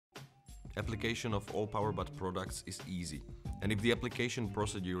Application of all PowerBatt products is easy, and if the application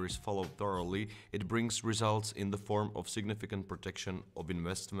procedure is followed thoroughly, it brings results in the form of significant protection of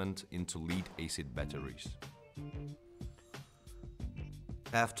investment into lead-acid batteries.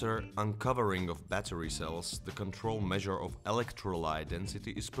 After uncovering of battery cells, the control measure of electrolyte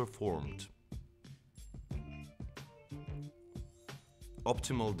density is performed.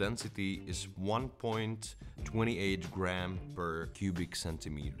 Optimal density is 1.28 gram per cubic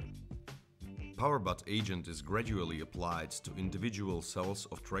centimeter. PowerBatt agent is gradually applied to individual cells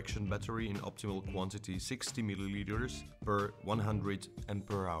of traction battery in optimal quantity 60 ml per 100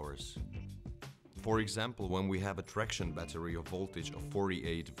 ampere-hours. For example, when we have a traction battery of voltage of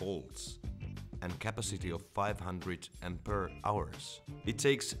 48 volts and capacity of 500 ampere-hours, it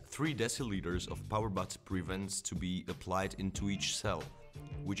takes 3 deciliters of PowerBatt prevents to be applied into each cell,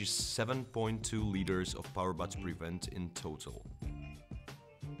 which is 7.2 liters of PowerBatt prevent in total.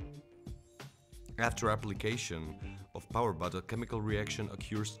 After application of PowerBatt, a chemical reaction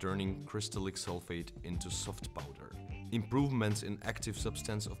occurs turning crystallic sulfate into soft powder. Improvements in active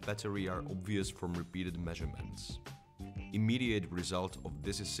substance of battery are obvious from repeated measurements. Immediate result of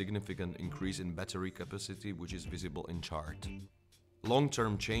this is significant increase in battery capacity, which is visible in chart.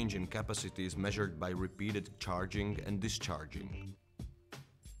 Long-term change in capacity is measured by repeated charging and discharging.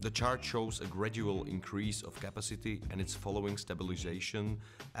 The chart shows a gradual increase of capacity and its following stabilization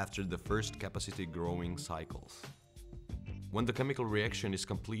after the first capacity growing cycles. When the chemical reaction is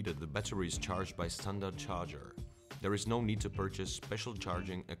completed, the battery is charged by standard charger. There is no need to purchase special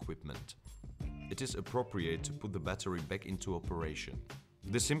charging equipment. It is appropriate to put the battery back into operation.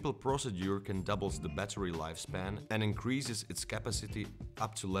 The simple procedure can double the battery lifespan and increases its capacity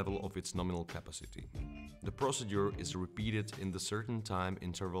up to level of its nominal capacity. The procedure is repeated in the certain time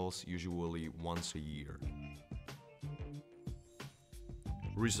intervals, usually once a year.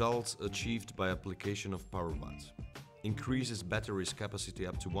 Results achieved by application of PowerBatt. Increases battery's capacity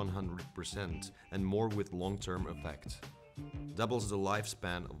up to 100% and more with long-term effect. Doubles the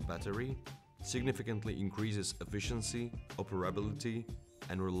lifespan of battery. Significantly increases efficiency, operability,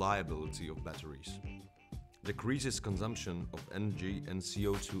 and reliability of batteries. Decreases consumption of energy and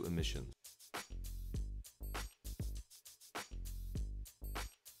CO2 emissions.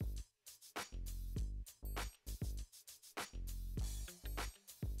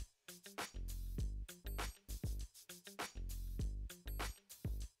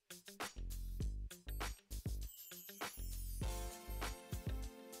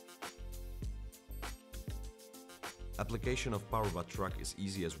 Application of PowerBatt truck is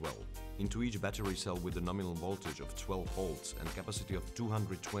easy as well. Into each battery cell with a nominal voltage of 12 volts and capacity of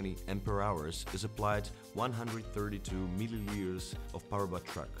 220 ampere-hours is applied 132 milliliters of PowerBatt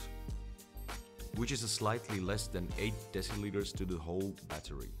truck, which is slightly less than 8 deciliters to the whole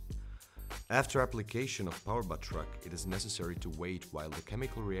battery. After application of PowerBatt truck, it is necessary to wait while the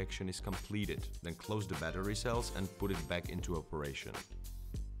chemical reaction is completed, then close the battery cells and put it back into operation.